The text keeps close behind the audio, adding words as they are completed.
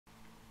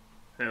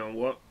Hang on,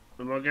 what?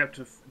 Am I going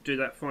to do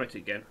that fight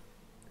again?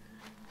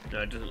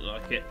 No, it doesn't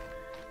look like it.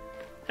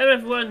 Hello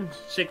everyone,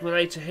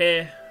 Sigmulator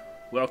here.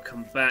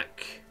 Welcome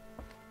back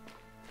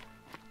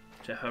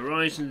to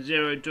Horizon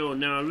Zero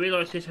Dawn. Now I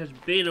realise this has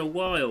been a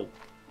while.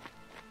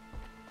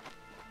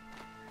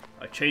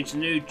 I changed a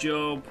new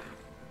job,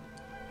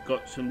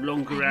 got some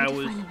longer hours. I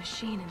need to find the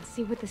machine and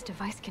see what this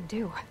device can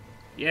do.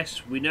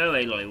 Yes, we know,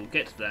 Aloy, we'll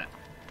get to that.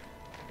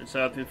 And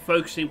so I've been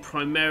focusing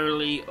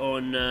primarily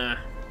on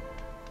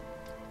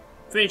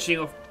finishing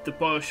off the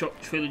Bioshock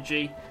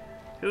trilogy.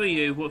 Who are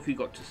you? What have you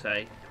got to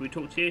say? Can we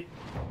talk to you?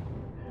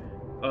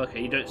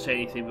 Okay, you don't say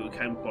anything, but we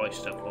can buy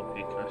stuff off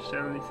you. Can I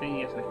sell anything?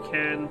 Yes, I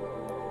can.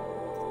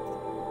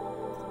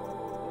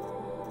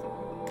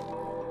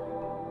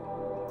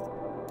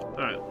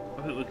 Alright,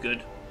 I think we're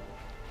good.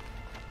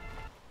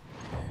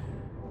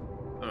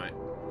 Alright.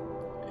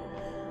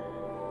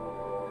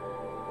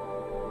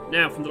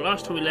 Now, from the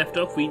last time we left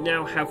off, we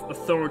now have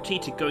authority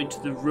to go into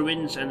the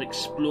ruins and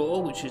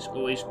explore, which is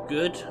always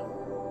good.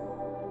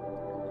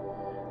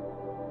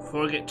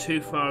 Before I get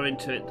too far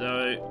into it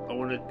though, I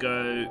want to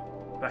go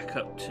back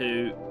up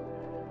to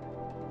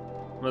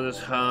Mother's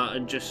Heart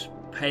and just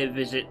pay a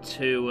visit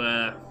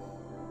to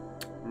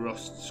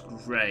Rost's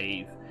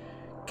grave.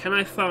 Can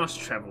I fast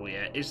travel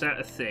yet? Is that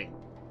a thing?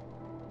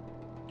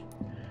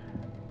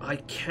 I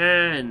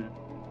can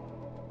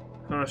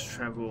fast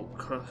travel.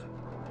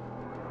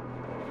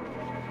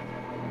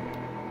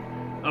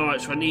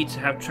 Alright, so I need to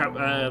have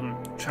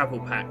travel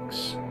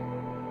packs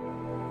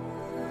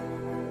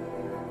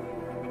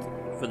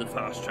for the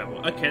fast travel.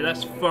 Okay,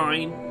 that's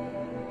fine.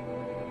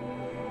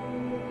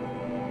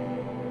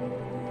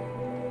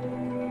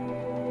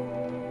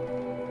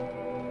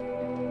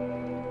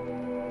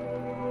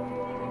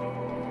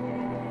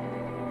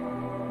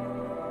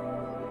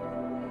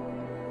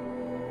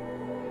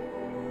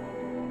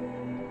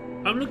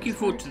 I'm looking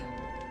forward to... It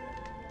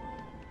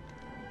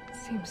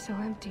seems so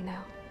empty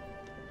now.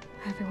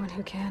 Everyone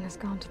who can has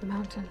gone to the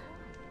mountain.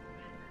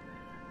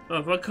 Oh,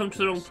 have I come to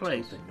the wrong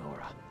place?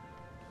 Nora.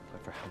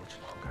 But for how much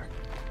longer?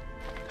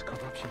 The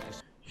corruption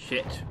has...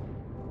 Shit.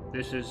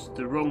 This is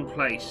the wrong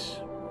place.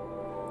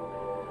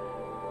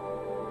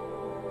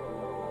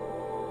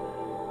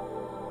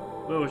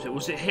 Where was it?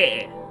 Was it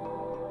here?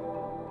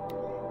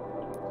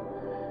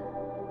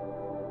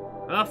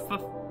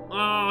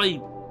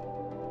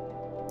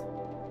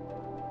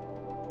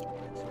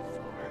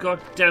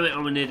 God damn it,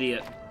 I'm an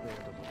idiot.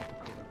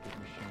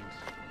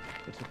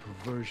 It's a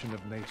perversion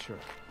of nature.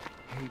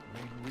 Hate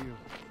made real.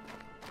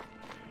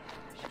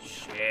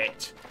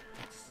 Shit.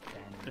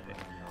 Okay.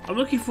 I'm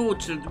looking forward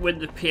to when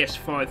the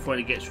PS5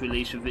 finally gets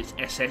released with its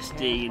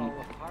SSD and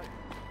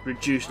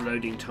reduced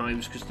loading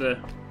times, because the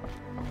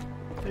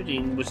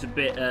loading was a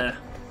bit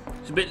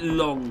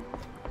long.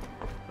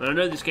 And I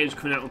know this game's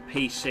coming out on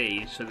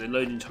PC, so the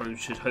loading time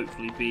should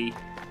hopefully be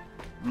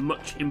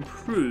much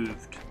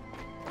improved.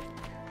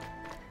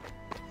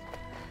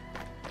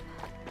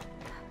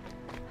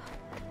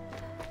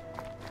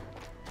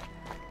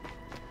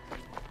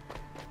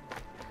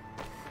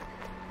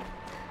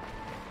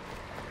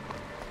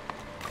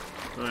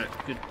 Right,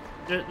 good.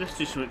 Let's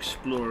do some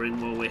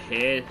exploring while we're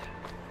here.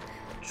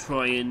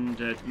 Try and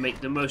make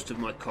the most of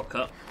my cock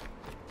up.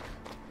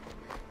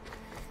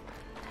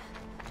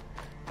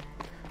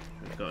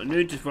 I've got a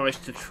new device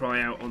to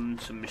try out on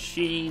some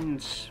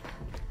machines,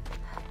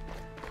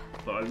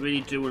 but I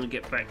really do want to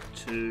get back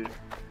to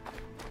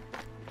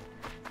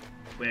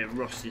where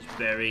Ross is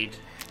buried,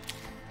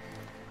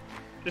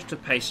 just to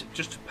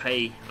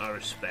pay our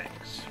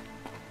respects.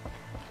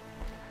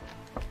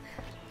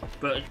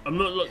 But I'm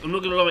not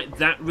gonna lie,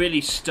 that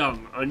really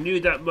stung. I knew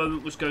that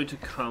moment was going to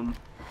come.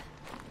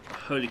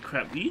 Holy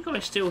crap! Are you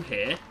guys still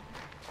here?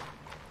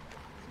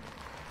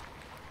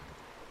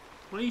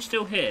 Why are you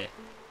still here?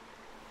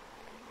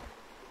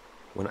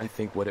 When I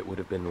think what it would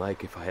have been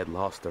like if I had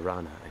lost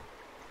Arana,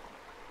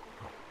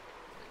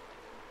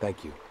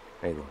 Thank you,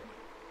 Aloy.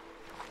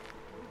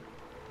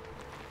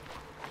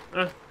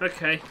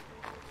 Okay.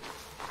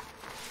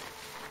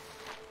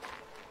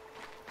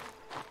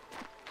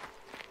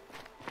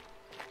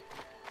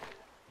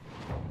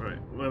 Right,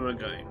 where am I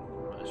going?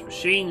 There's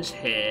machines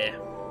here.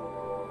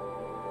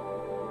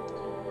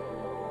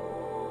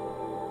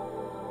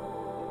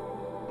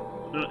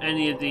 Not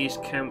any of these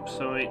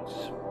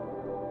campsites.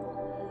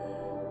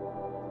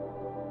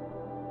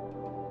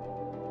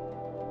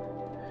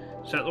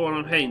 Is that the one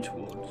I'm heading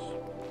towards?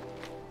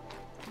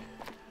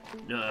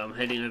 No, I'm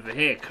heading over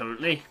here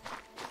currently.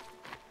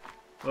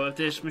 Well, if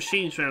there's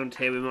machines around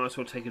here, we might as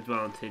well take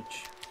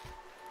advantage.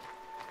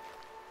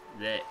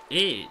 There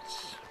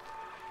is.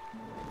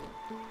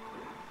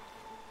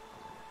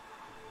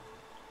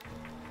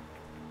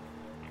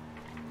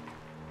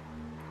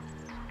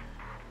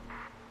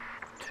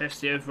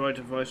 Test the override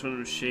device on the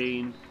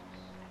machine.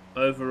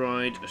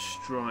 Override a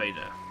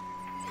Strider.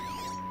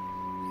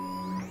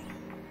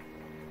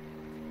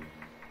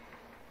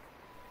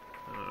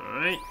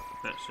 Alright,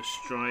 that's a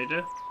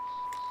Strider.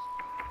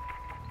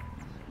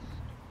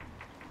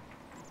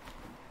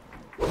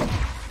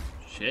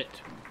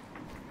 Shit.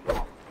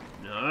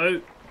 No. No.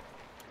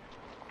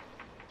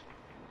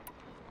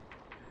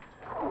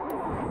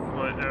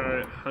 Right,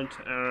 arrow,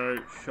 hunter arrow,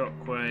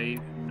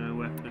 shockwave, no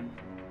weapon.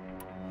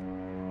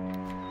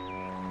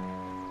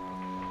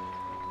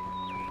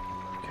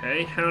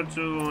 Okay, how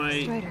do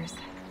I... Striders.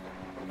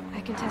 I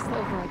can test the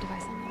override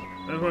device on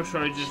them. Overall,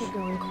 should I just Should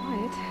go in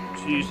quiet.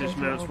 to use this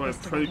mouse by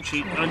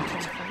approaching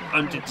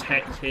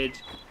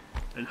undetected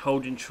and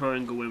holding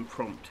triangle when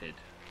prompted?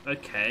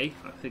 Okay,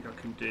 I think I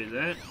can do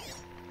that.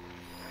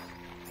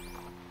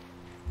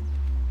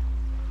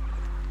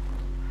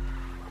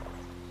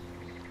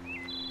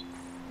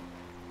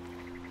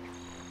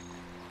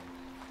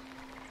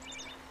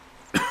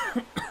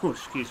 Oh,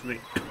 excuse me.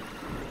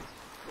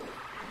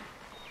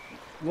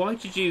 Why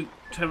did you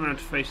turn around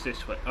to face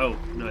this way? Oh,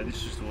 no,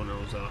 this is the one I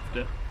was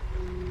after.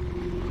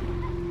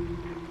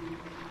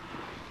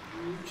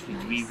 Just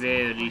need to be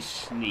very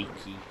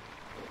sneaky.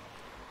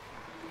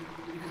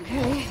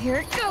 Okay, here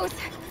it goes.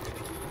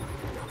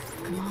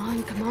 Come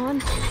on, come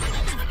on.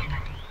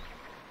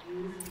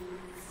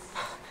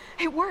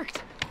 It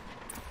worked.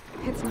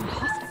 It's not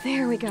hostile.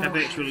 There we go. I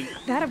bet it's really...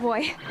 That a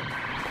boy.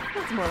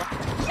 That's more like...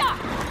 Yeah!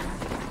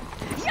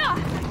 Yeah!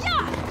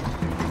 Yeah!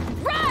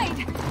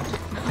 Ride!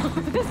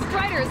 This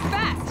Strider is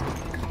fast.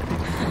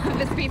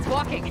 This beats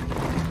walking.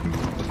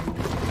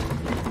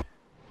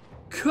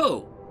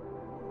 Cool.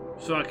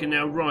 So I can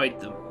now ride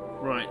them.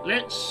 Right,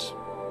 let's...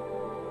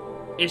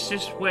 Is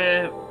this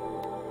where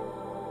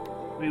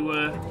we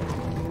were?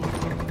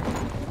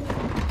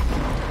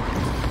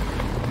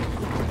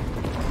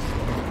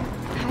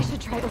 I should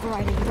try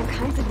overriding all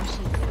kinds of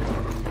machines.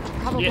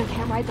 Probably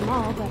can't ride them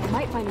all, but I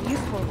might find a use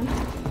for them.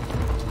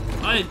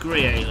 I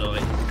agree, Aloy.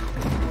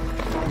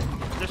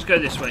 Let's go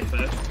this way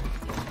first.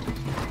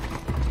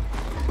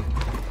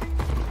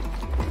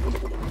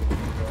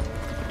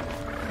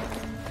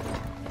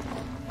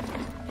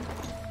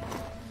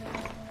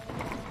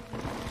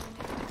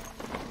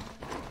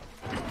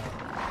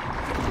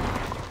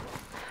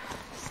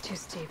 It's too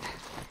steep.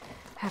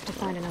 Have to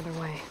find another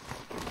way.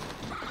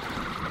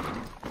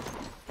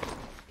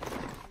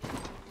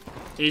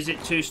 Is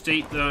it too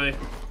steep though?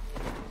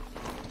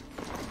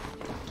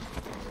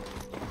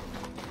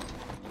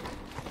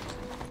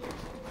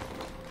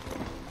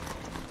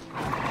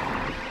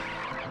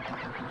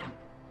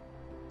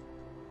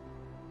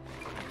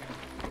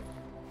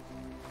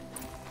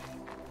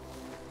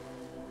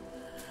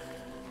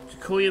 To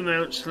call your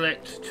mount,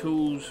 select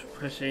tools,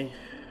 pressing.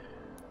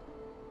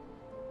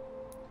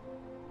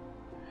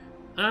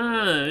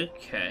 Ah,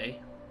 okay.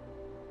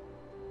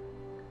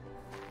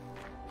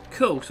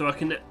 Cool, so I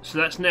can. So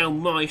that's now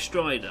my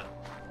Strider.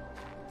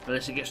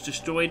 Unless it gets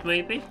destroyed,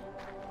 maybe?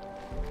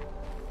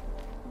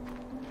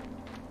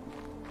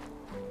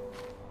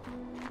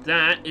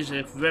 That is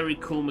a very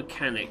cool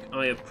mechanic.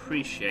 I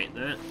appreciate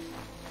that.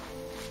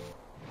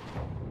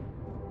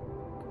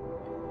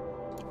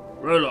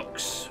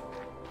 Rolox.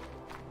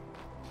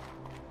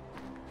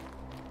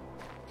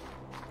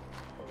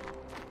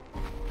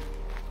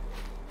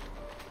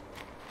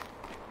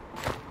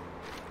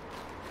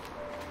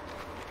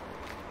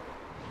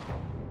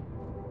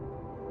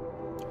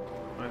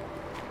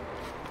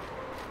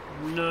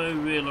 No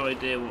real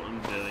idea what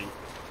I'm doing.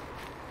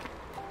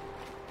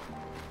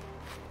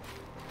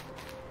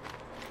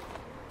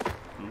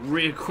 I'm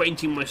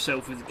reacquainting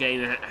myself with the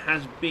game. It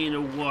has been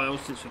a while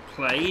since I've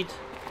played.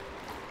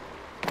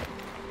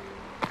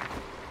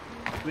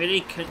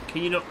 Really?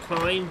 Can you not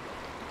climb?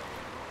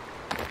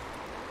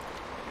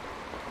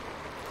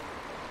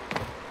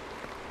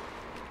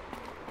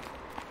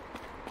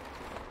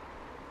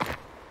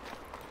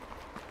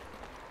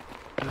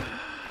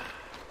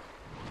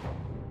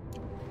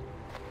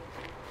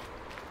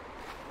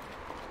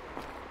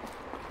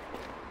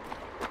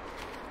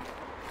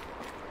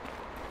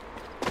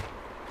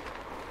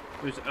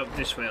 Or is it up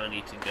this way I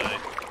need to go?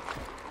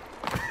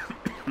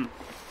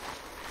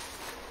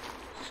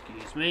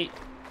 Excuse me.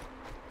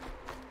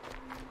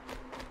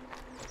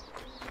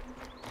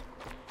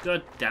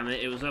 God damn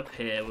it, it was up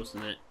here,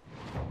 wasn't it?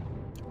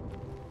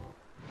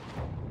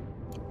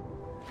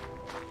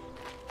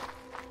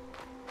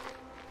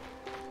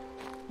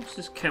 What's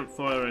this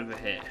campfire over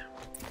here?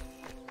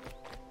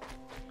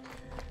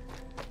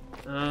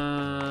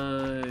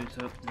 Oh, it's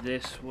up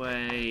this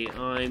way.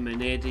 I'm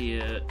an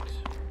idiot.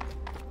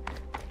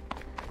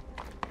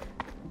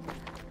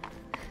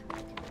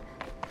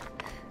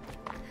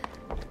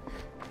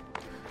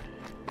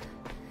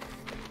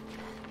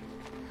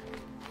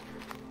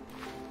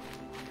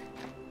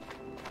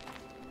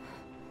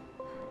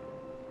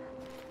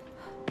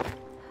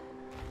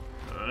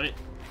 Alright.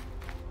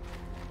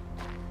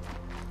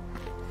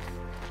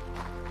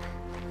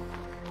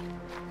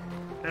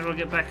 How do I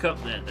get back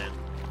up there then?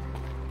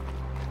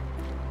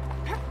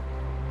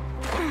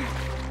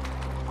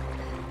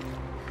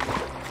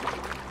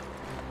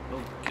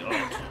 Oh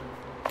god.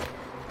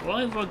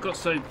 Why have I got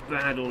so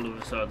bad all of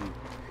a sudden?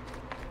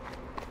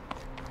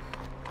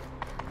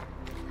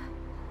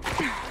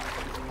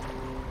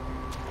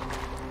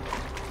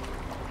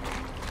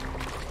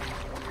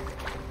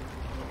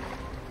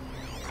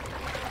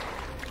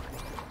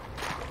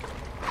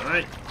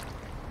 Alright.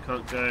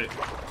 Can't go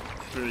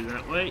through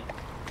that way.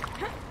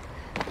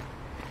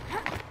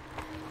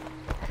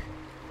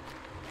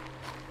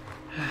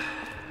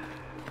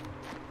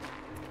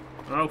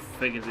 I'll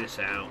figure this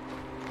out.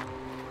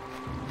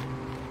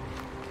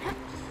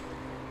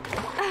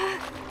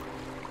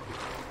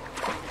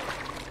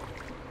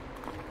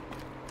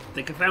 I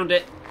think I found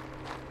it.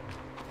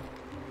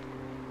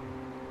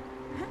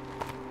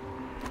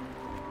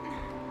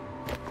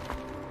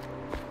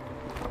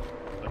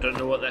 I don't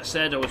know what that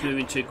said. I was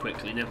moving too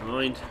quickly. Never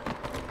mind.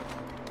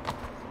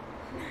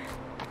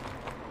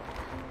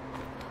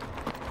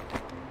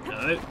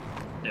 No.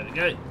 There we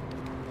go.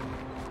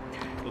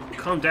 Oh,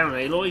 calm down,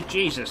 Aloy.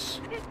 Jesus.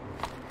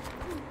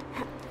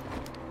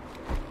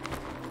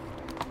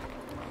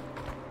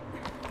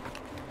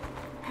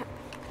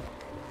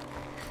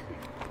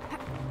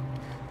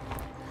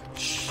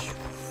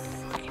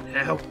 Fucking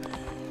hell.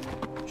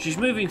 She's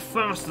moving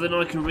faster than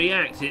I can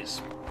react.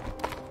 It's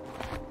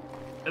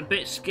a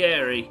bit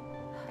scary.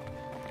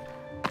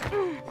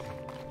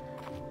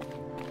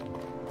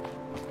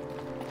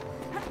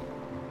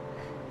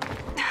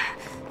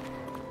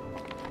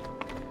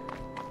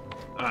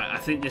 Alright, I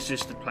think this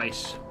is the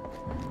place.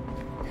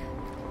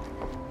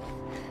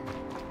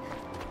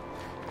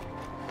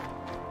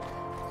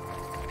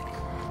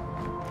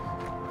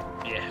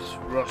 Yes,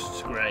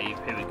 Rost's grave.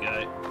 Here we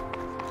go.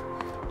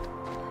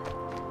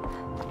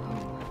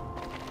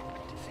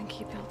 To think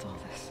he built all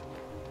this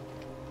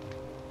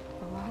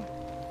alone.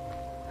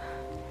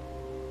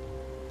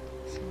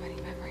 So many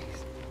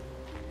memories.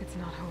 It's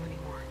not home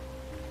anymore.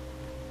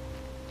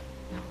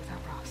 Not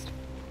without Rost.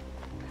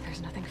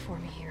 There's nothing for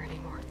me here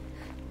anymore.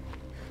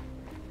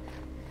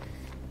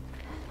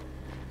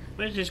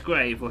 Where's this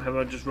grave, or have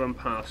I just run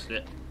past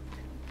it?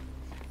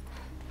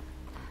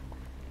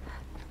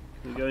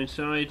 Can we go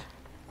inside?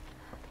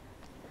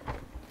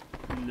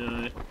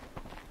 No.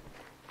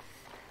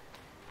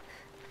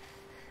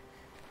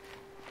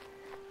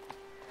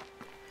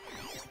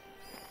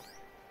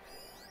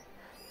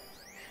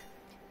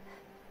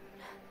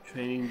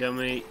 Training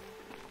dummy.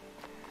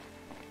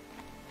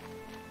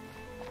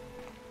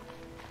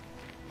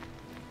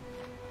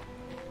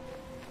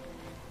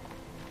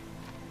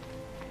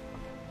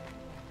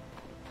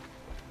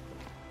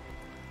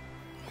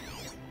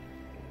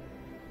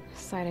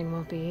 Sighting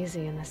won't be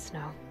easy in the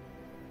snow.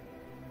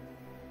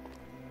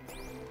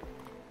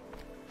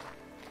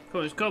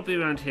 Cool, it's got to be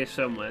around here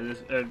somewhere.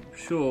 I'm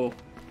sure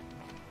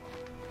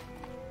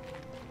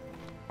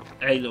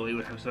Aloy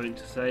would have something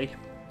to say.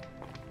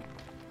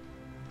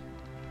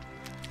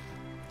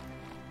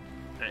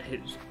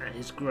 At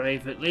his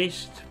grave, at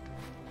least.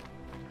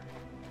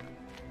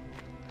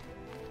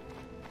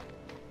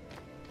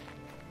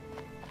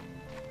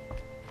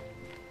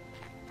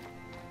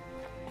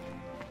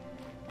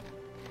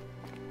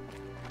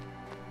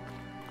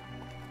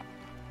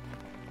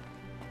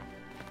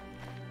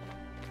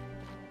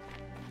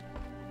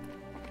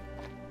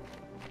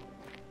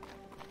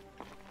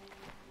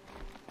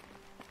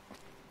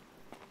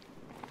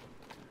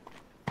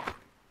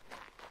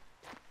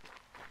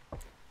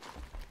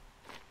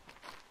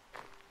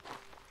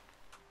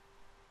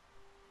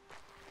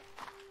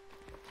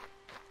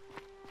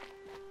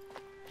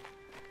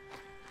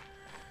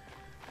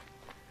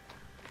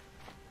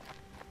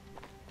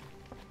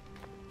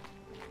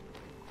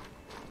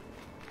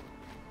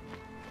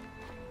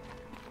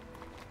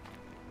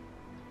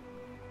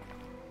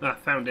 Ah,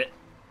 found it.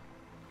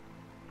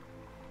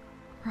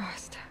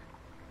 Rost.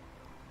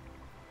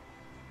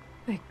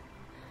 I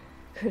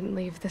couldn't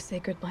leave the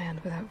sacred land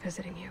without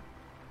visiting you.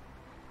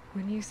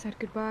 When you said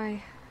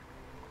goodbye,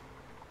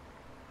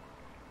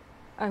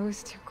 I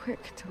was too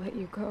quick to let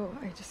you go.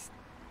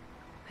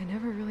 I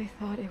never really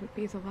thought it would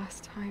be the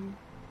last time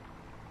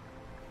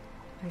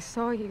I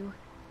saw you.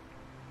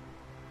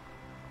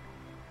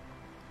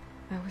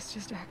 I was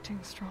just acting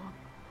strong.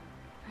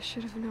 I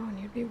should have known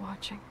you'd be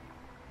watching.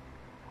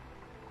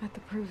 At the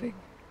proving.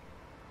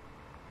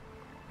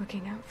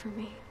 Looking out for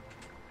me.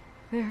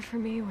 There for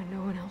me when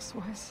no one else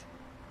was.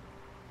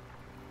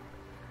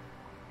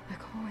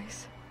 Like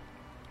always.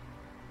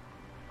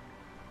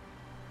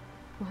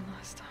 One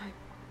last time.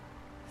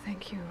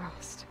 Thank you,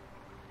 Rost.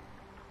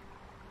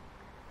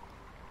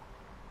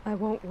 I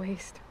won't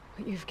waste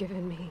what you've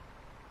given me.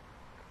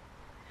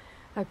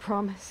 I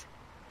promise.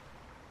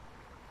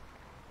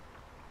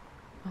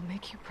 I'll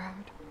make you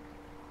proud.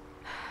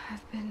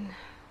 I've been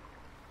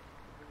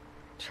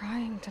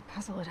trying to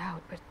puzzle it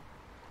out, but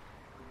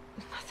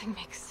nothing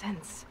makes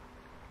sense.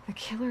 The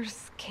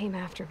killers came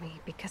after me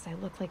because I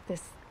look like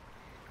this...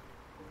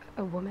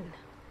 a woman.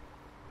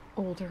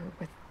 Older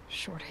with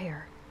short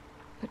hair.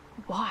 But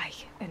why?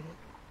 And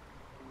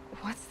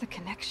what's the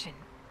connection?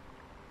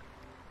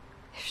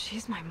 If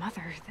she's my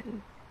mother,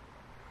 then...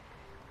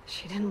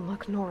 she didn't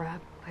look Nora,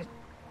 but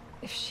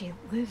if she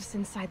lives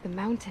inside the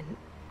mountain,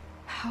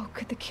 how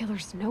could the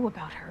killers know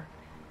about her?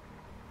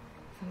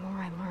 The more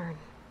I learn,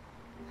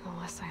 the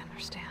less I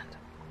understand.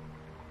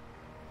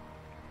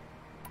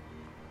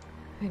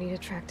 I need to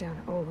track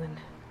down Olin,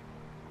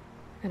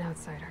 an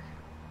outsider.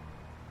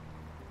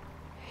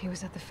 He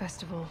was at the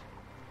festival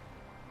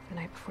the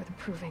night before the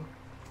proving.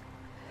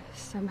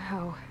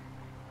 Somehow,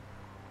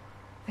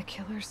 the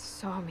killers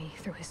saw me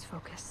through his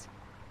focus.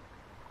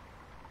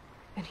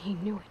 And he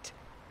knew it.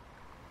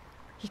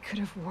 He could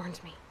have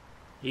warned me.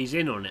 He's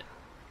in on it.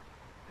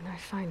 When I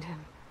find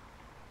him,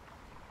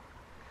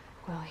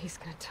 well, he's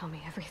gonna tell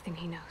me everything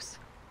he knows.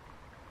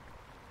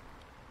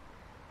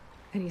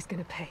 And he's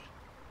gonna pay.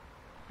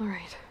 All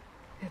right,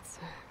 it's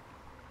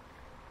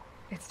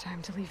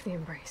time to leave the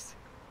embrace.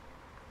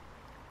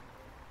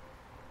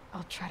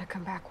 I'll try to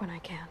come back when I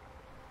can.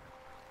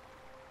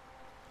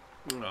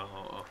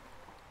 Aww.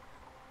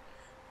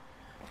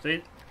 So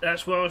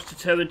that's why I was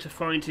determined to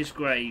find his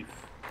grave.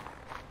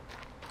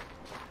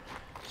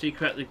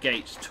 Seek out the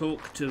gates.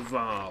 Talk to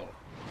Val.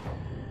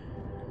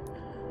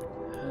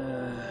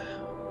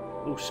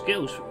 Oh,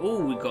 skills.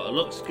 Oh, we've got a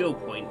lot of skill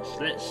points.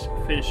 Let's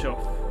finish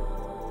off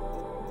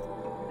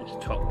this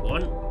top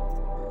one.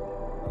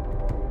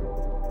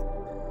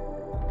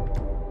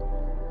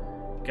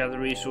 Gather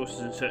resources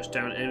and search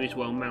down enemies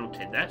while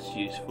mounted. That's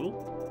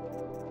useful.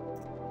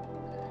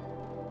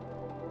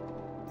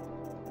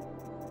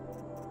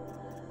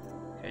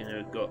 Okay, now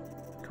we've got.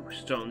 We'll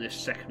start on this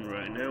second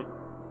row now.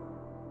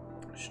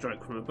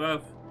 Strike from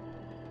above.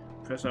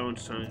 Press R1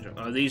 to time.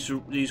 Oh, these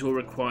all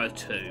require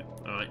 2.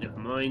 Alright, never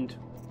mind.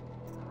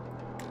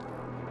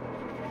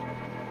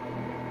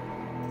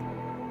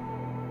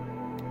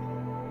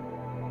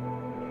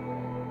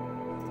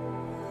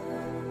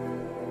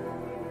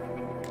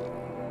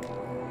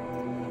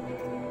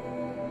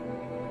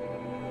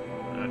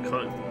 I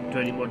can't do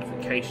any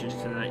modifications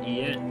to that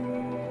yet.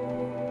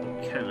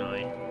 Can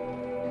I?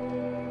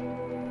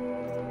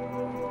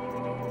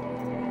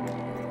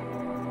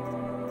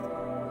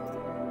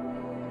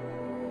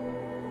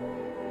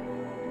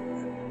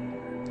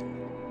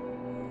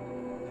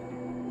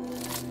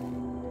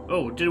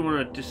 Oh, didn't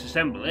want to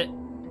disassemble it.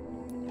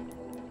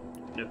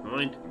 Never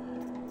mind.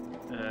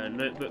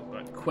 Notebook,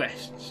 right,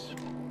 quests.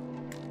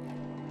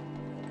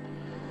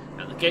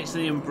 At the gates of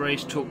the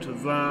embrace, talk to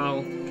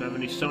Val. Do I have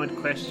any side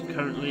quests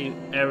currently?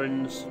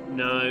 Errands?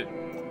 No.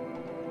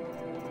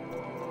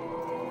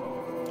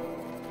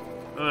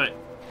 Alright,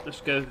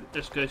 let's go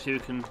see if we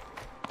can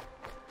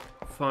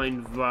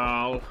find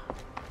Val.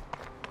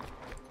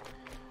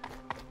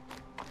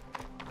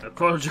 I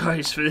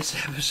apologise for this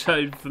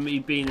episode for me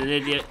being an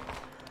idiot.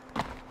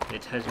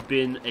 It has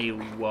been a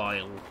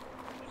while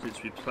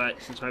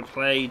since I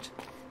played.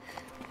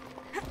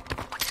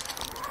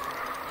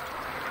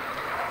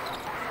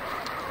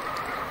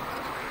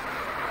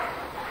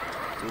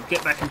 We'll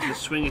get back into the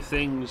swing of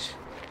things.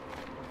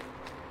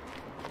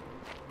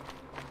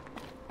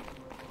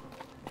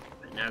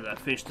 And now that I've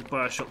finished the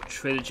Bioshock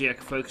trilogy, I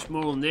can focus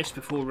more on this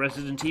before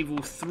Resident Evil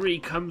 3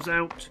 comes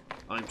out.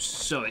 I'm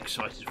so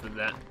excited for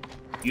that.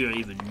 You don't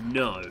even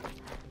know.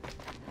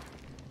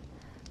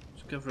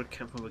 Discover a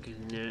camp while we're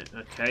getting there.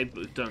 Okay, but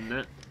we've done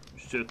that.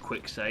 Just do a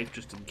quick save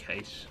just in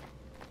case.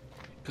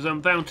 Because I'm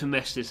bound to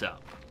mess this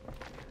up.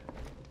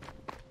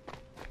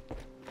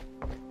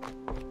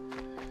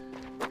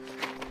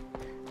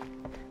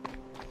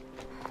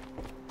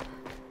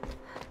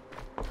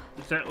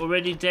 Is that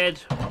already dead?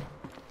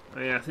 Oh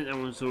yeah, I think that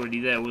one's already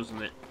there,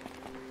 wasn't it?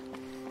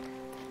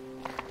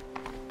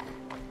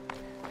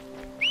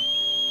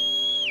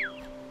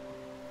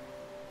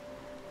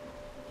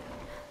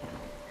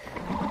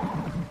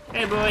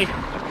 Hey boy!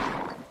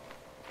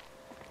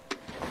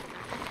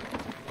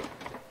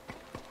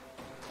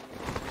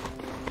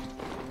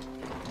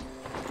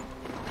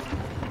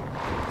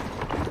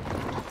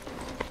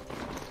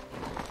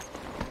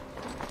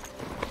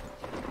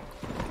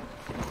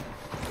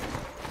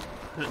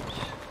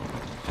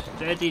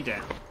 Steady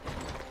down.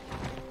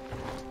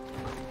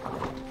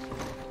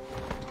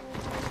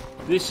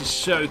 This is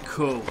so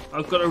cool.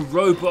 I've got a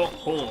robot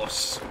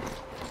horse.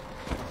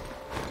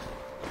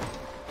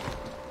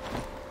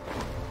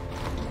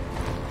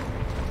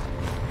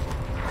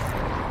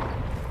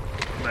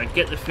 I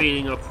get the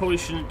feeling I probably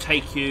shouldn't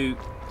take you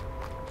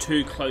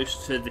too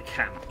close to the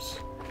camps.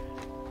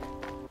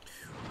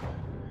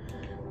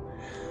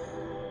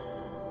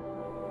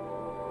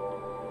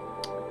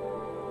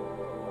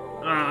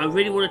 I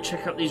really want to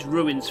check out these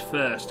ruins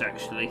first,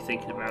 actually,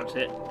 thinking about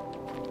it.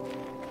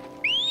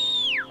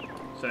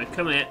 So,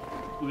 come here.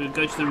 We're going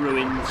to go to the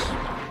ruins.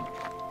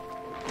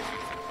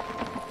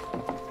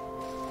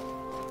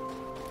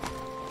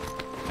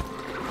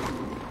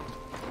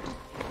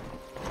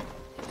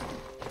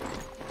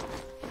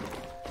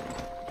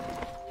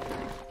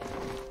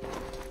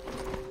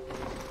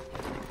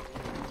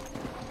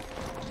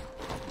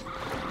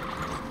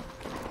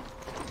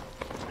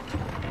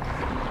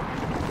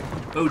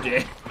 Oh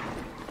dear.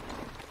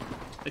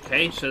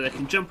 Okay, so they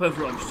can jump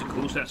over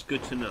obstacles, that's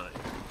good to know.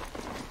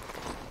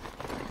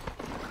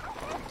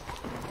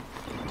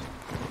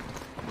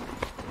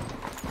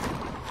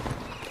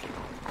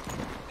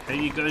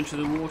 Can you go into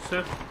the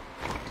water?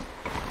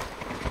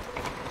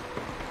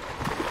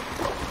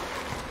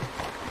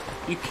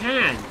 You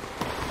can!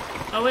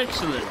 Oh,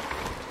 excellent!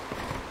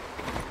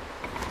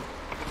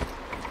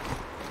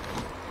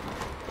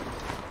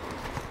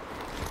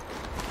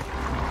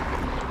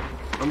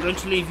 I'm going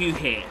to leave you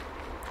here.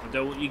 I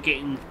don't want you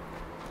getting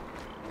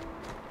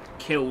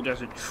killed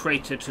as a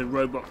traitor to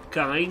robot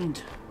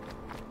kind.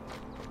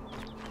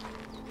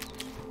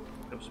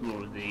 Have some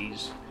more of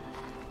these.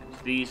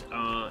 These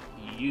are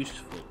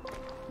useful.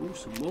 Oh,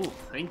 some more.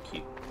 Thank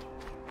you.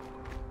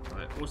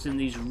 Right, what's in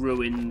these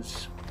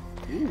ruins?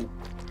 Ooh,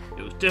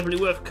 it was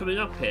definitely worth coming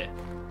up here.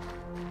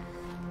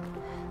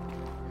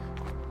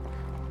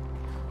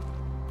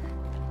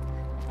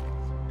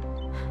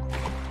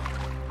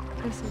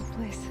 This old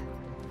place.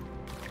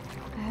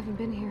 I haven't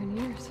been here in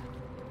years.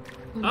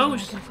 Oh, I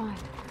can find.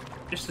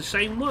 It's the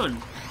same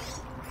one.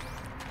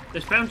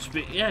 There's bound to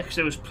be, yeah, because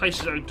there was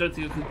places I don't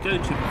think I could go to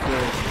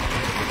before.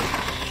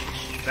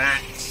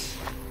 Bats.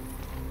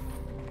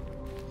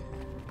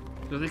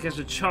 I think as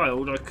a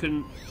child I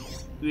couldn't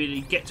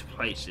really get to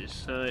places,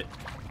 so...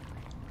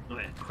 Oh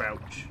yeah,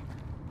 crouch.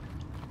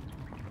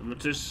 I'm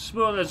not as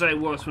small as I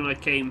was when I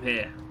came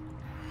here.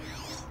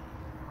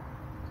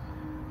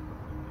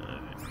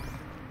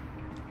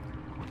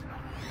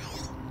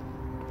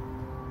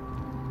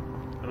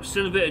 I'm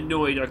still a bit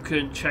annoyed I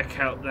couldn't check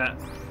out that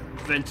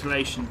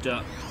ventilation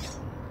duct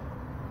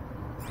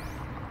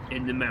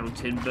in the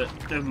mountain, but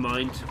never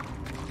mind.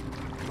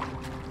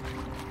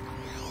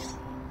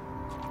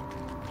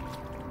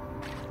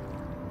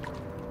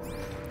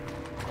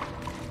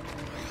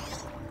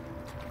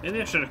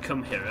 Maybe I should have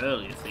come here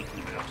earlier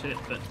thinking about it,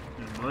 but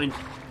never mind.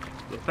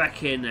 We're back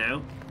here now.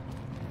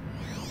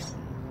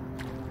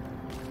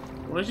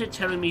 Why is it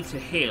telling me to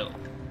heal?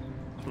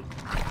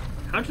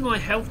 How did my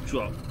health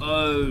drop?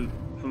 Oh,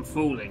 from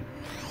falling.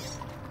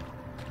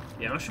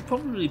 Yeah, I should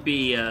probably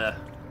be more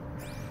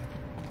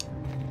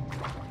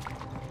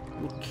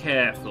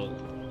careful.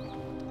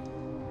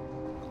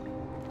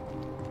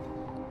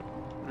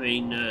 I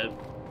mean,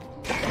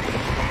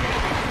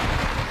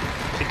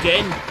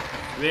 again?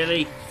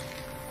 Really?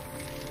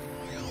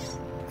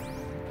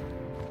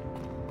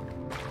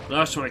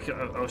 Last time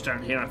I was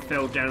down here, I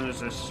fell down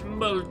as a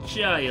small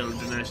child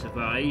and I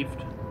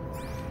survived.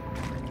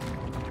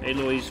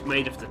 Aloy's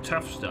made of the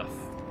tough stuff.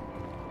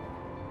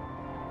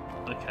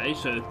 Okay,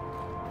 so...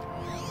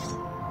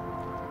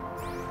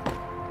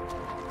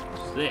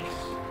 what's this?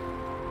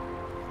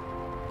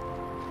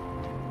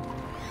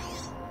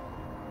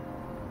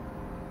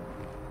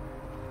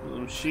 Well,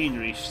 the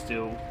machinery's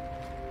still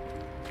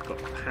got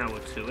power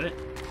to it.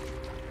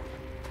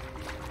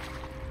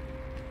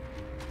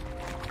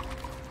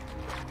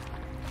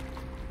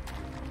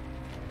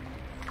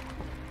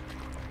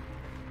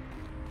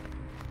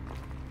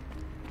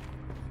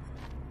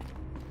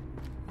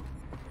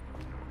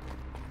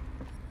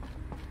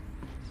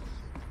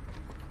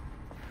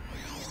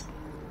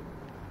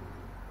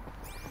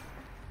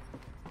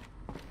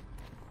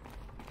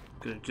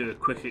 Gonna do a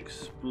quick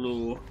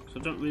explore, because I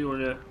don't really want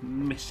to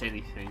miss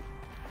anything.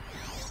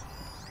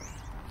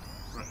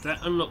 Right, that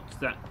unlocked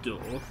that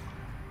door.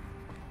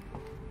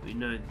 We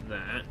know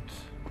that.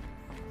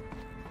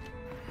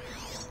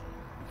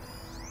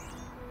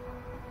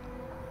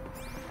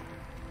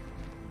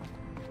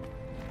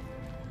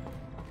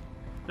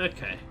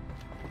 Okay.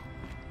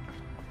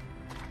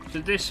 So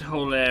this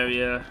whole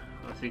area,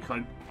 I think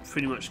I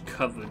pretty much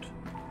covered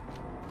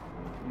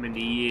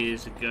many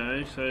years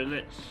ago, so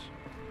let's...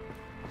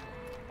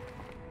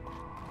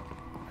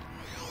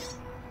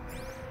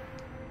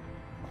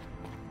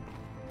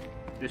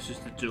 This is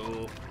the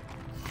door.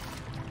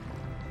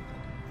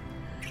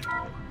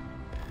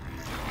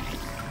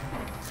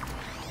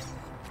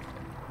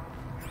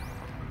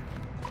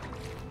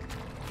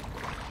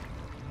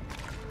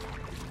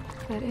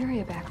 That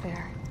area back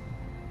there.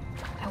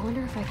 I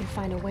wonder if I can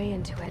find a way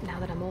into it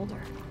now that I'm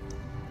older.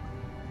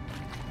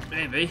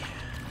 Maybe.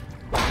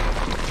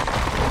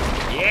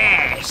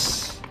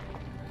 Yes!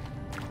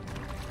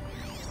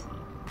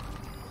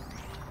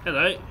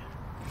 Hello.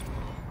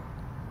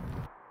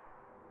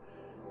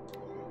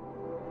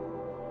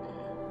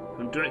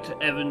 From Director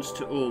Evans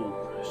to all.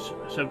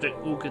 Subject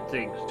all good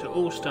things. To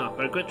all staff,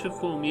 I regret to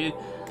inform you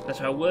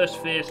that our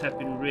worst fears have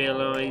been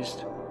realised.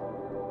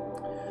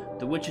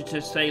 The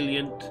Wichita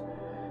salient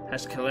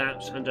has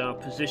collapsed and our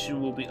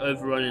position will be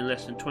overrun in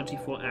less than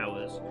 24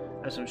 hours.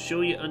 As I'm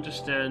sure you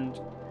understand,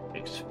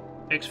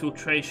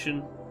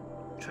 exfiltration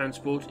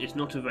transport is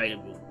not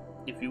available.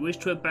 If you wish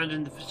to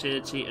abandon the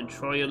facility and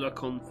try your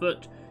luck on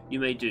foot, you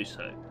may do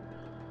so.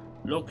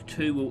 Lock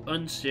 2 will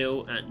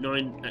unseal at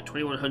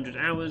 2100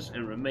 hours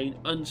and remain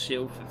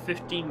unsealed for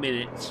 15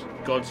 minutes.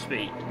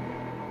 Godspeed.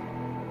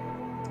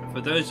 For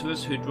those of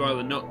us who'd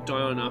rather not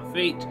die on our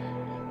feet,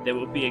 there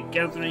will be a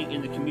gathering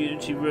in the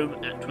community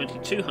room at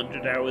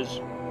 2200 hours,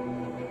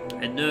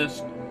 and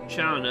Nurse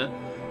Chana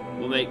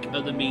will make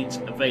other means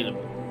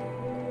available.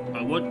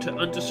 I want to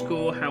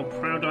underscore how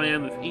proud I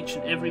am of each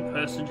and every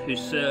person who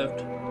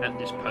served at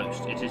this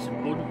post. It is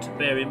important to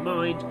bear in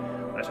mind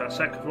that our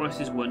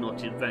sacrifices were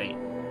not in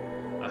vain.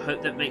 I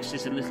hope that makes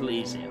this a little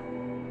easier.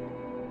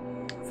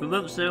 For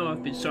months now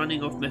I've been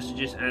signing off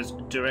messages as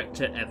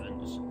Director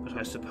Evans, but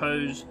I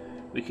suppose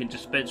we can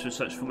dispense with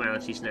such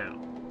formalities now.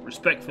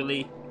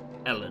 Respectfully,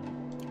 Ellen.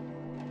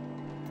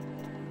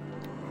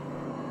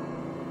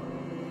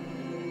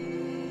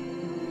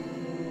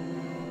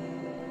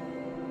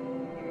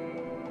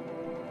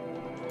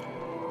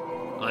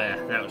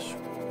 that was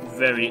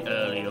very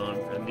early on,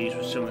 and these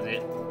were some of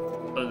the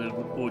other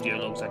audio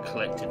logs I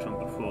collected from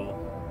before.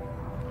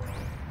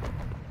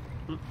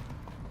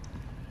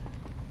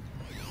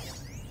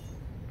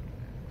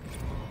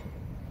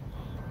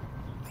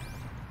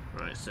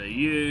 Right, so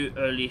you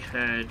only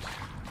had...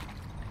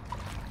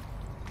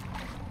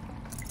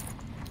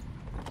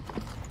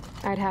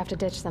 I'd have to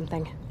ditch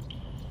something.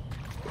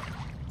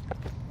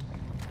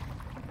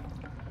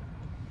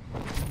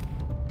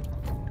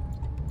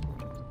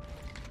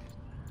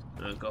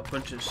 I've got a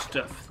bunch of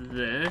stuff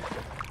there.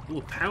 Ooh,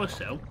 a power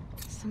cell.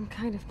 Some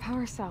kind of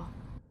power cell.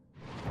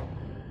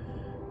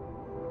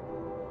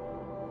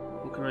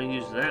 What can I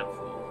use that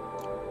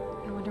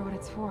for? I wonder what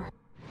it's for.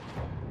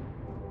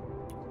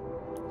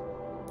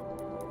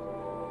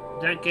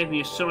 That gave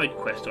me a side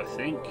quest, I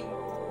think.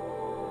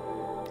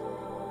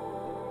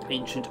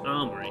 Ancient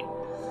Armory.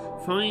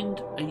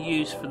 Find a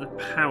use for the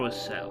power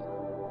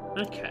cell.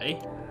 Okay.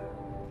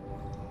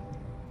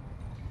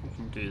 We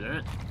can do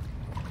that.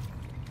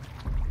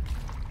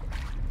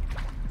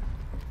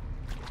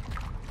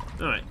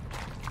 Alright.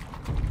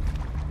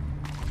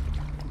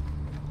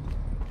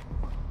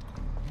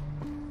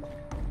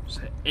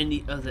 So,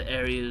 any other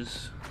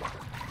areas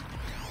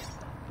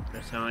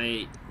that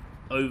I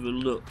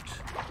overlooked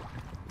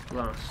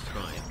last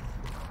time?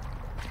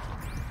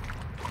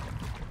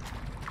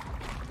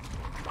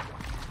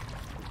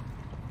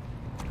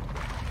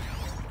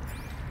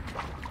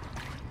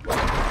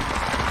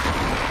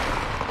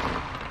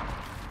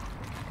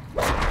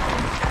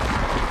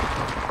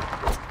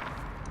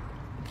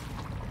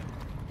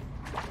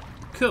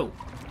 Cool.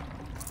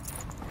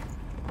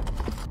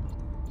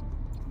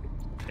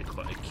 Take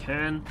what I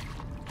can.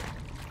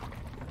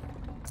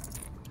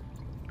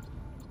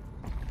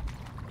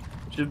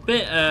 It's a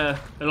bit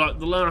like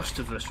The Last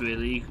of Us,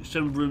 really.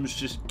 Some rooms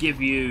just give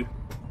you...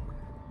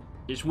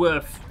 It's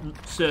worth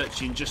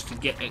searching just to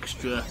get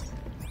extra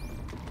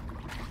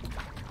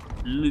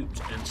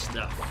loot and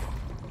stuff.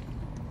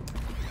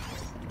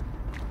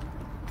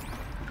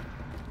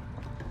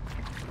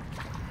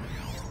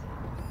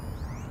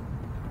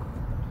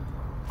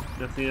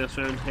 Nothing else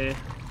around here.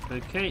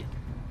 Okay.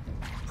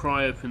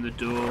 Pry open the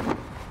door.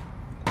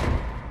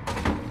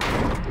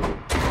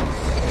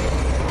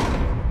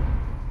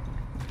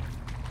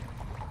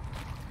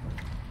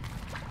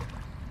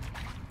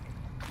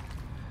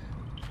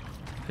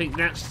 I think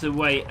that's the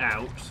way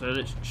out, so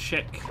let's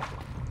check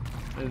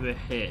over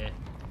here.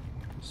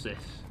 What's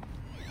this?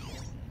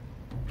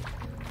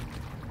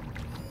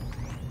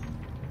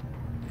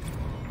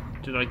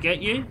 Did I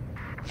get you?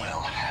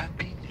 Well,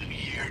 happy New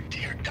Year,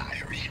 dear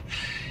diary.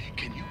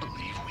 Can you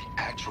believe we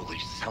actually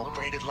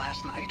celebrated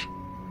last night?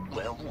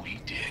 Well,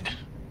 we did.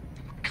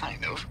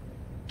 Kind of.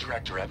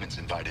 Director Evans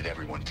invited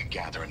everyone to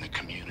gather in the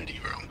community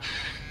room.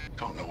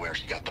 Don't know where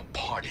she got the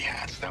party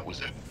hats. That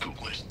was a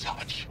ghoulish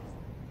touch.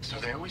 So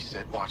there we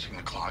sit, watching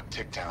the clock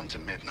tick down to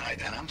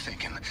midnight, and I'm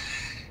thinking,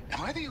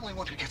 am I the only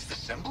one who gets the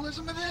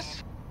symbolism of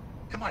this?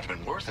 It might have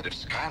been worth it if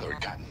Skylar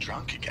had gotten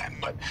drunk again,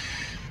 but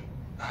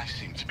I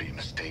seem to be a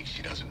mistake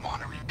she doesn't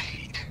want to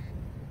repeat.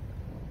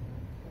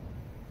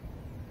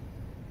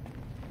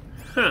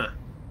 Huh.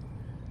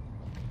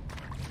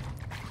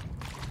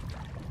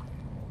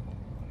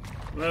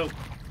 Well,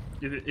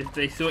 if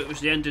they thought it was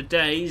the end of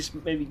days,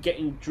 maybe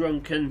getting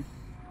drunk and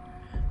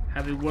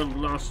having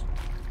one last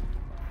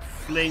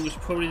fling was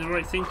probably the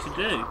right thing to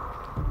do.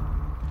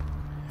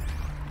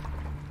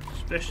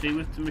 Especially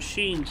with the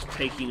machines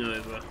taking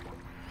over.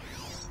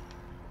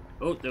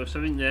 Oh, there was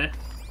something there.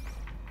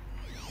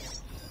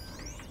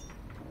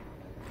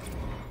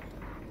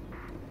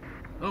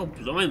 Oh,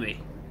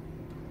 blimey.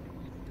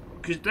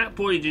 Because that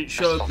body didn't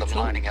show up at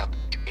all. Lining up in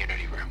the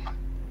community room.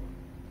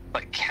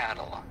 Like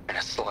cattle in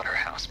a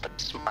slaughterhouse, but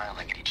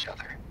smiling at each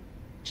other.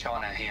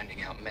 Shauna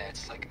handing out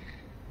meds like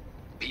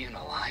being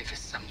alive is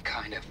some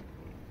kind of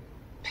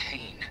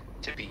pain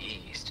to be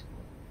eased.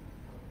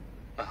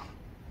 Well,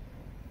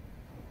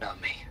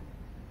 not me.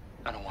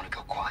 I don't want to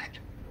go quiet.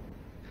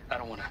 I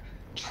don't want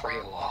to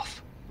trail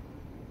off.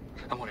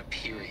 I want a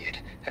period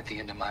at the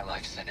end of my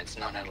life sentence,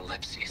 not an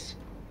ellipses.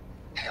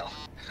 Hell,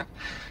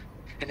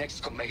 an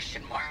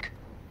exclamation mark.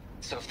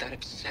 So if that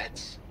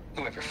upsets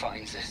whoever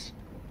finds this,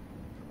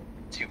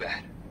 too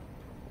bad.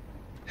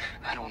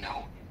 I don't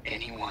know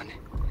anyone,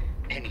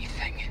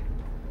 anything,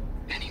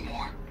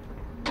 anymore.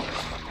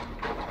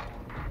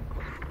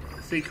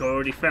 I think I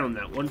already found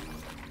that one.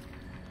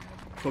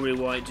 Probably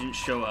why it didn't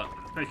show up.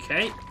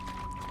 Okay.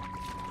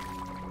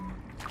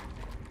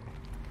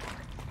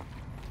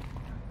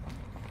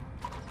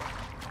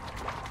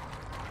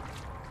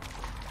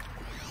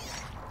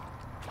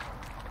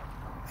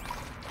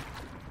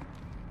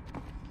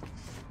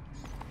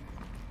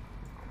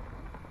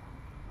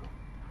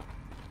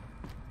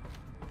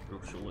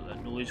 Not sure what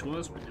that noise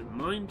was, but never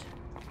mind.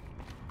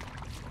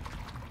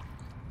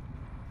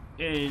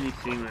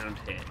 Anything around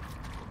here?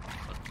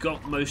 I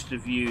got most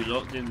of you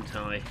lot, didn't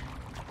I?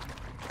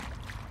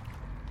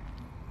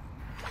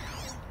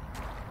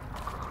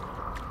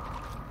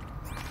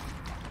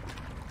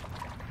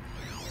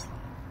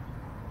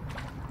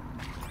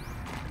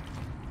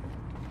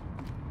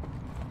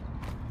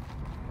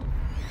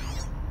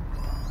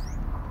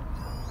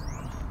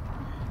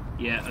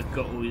 Yeah, I've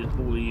got all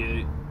of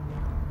you.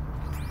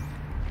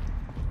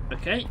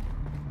 Okay.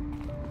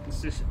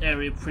 Is this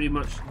area pretty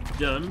much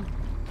done?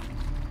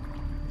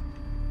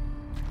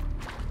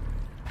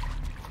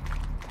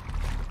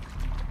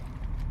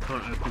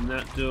 Can't open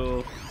that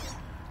door.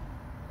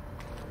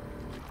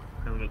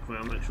 Have a look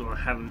around, make sure I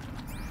haven't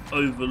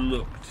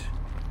overlooked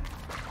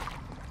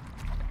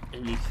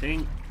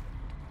anything.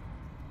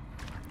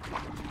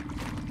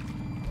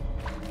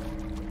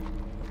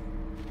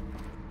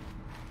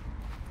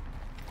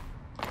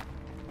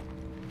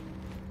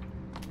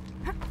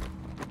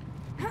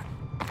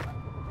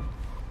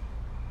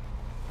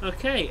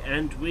 Okay,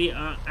 and we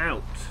are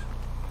out.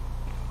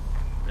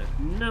 I have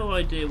no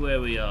idea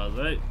where we are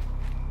though.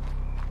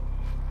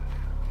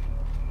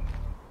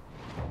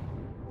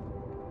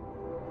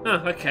 Oh,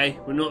 okay,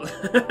 we're not.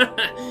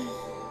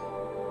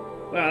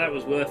 Wow, that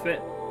was worth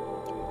it.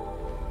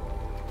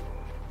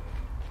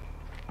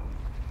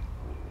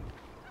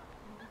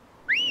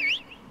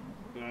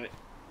 Right,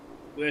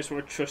 where's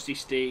my trusty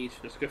steed?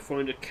 Let's go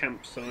find a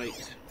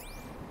campsite.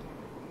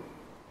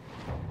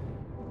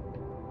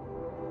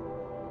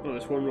 Oh,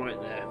 there's one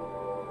right there.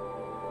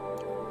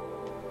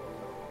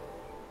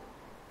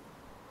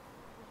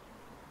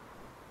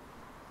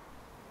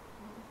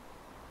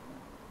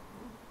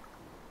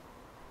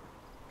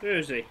 Where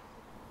is he?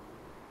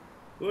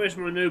 Where's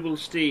my noble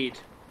steed?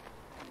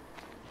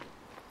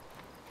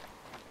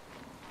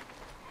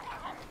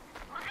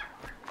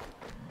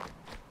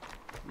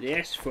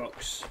 Yes,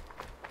 fox.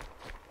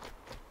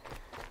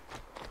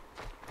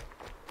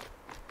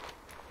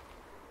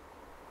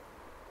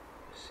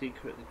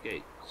 Secret at the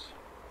gates.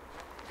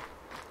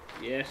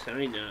 Yes,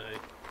 I know.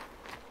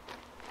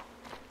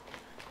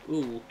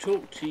 Ooh, we'll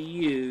talk to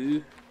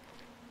you.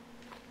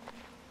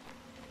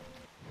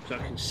 So I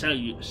can sell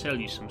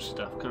you some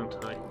stuff, can't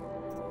I?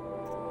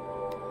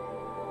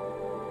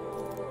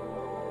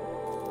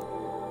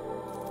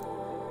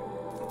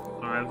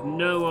 I have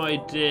no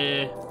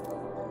idea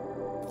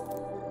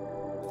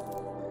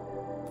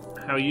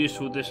how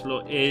useful this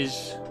lot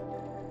is.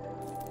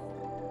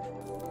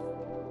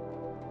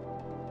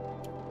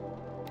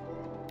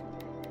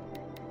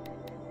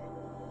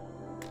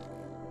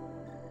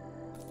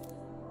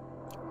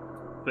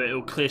 But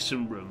it'll clear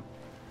some room.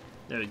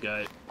 There we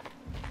go.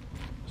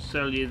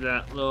 Sell you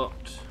that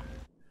lot.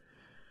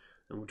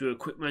 And we'll do a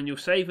quick manual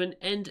save and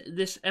end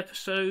this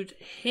episode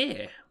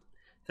here.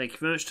 Thank you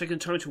very much for taking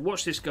the time to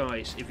watch this,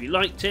 guys. If you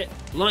liked it,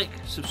 like,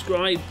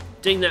 subscribe,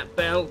 ding that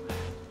bell.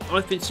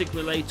 I've been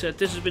Sigma Later.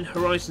 This has been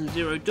Horizon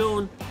Zero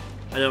Dawn,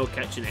 and I will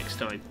catch you next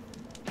time.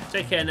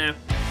 Take care now.